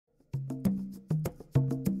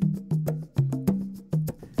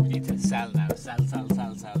need to sell now. Sell. We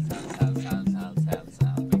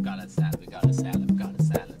gotta sell. We gotta sell.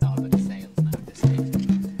 It's all about the sales now at this stage.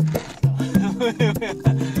 So,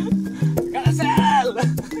 we gotta sell!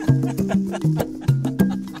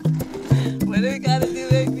 What do we gotta do,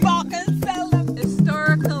 baby? Fucking sell them!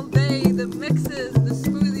 Historical day, the mixes, the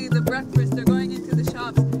smoothie, the breakfast, they're going into the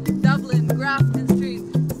shops. Dublin, Grafton Street,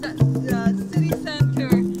 city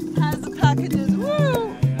centre has the packages.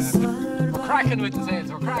 Woo! We're cracking with the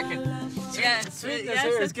sales. We're cracking. Yes, Sweetness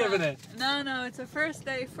here is giving it. No, it's a first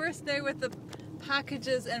day with the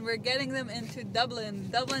packages, and we're getting them into Dublin.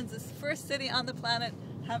 Dublin's the first city on the planet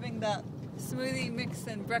having the smoothie mix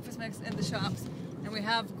and breakfast mix in the shops. And we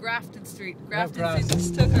have Grafton Street. Grafton Street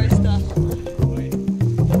just took our stuff.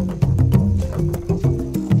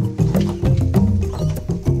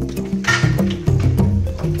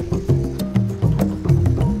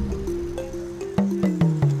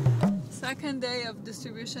 Second day of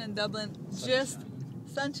distribution in Dublin.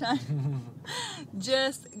 Sunshine.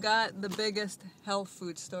 Just got the biggest health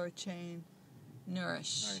food store chain,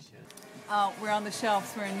 Nourish. We're on the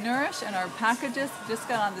shelves. We're in Nourish, and our packages just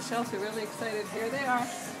got on the shelves. We're really excited. Here they are.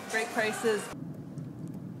 Great prices.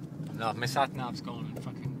 No, my sat nav's going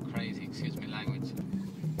fucking crazy. Excuse me, language.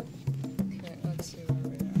 Okay, let's see where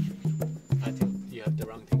we are. I think you have the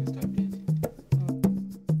wrong thing as typed in.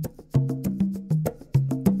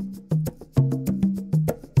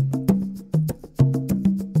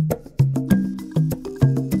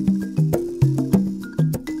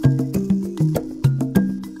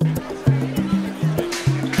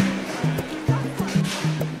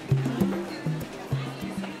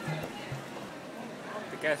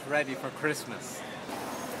 Get ready for Christmas.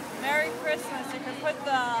 Merry Christmas. You can put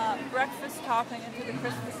the breakfast topping into the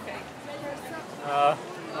Christmas cake.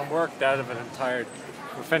 I'm worked out of it and tired.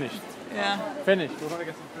 We're finished. Yeah. Finished. We're going to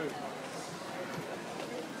get some food.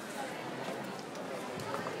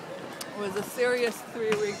 It was a serious 4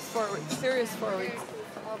 weeks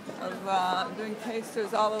of doing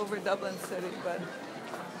tasters all over Dublin City, but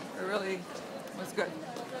it really was good.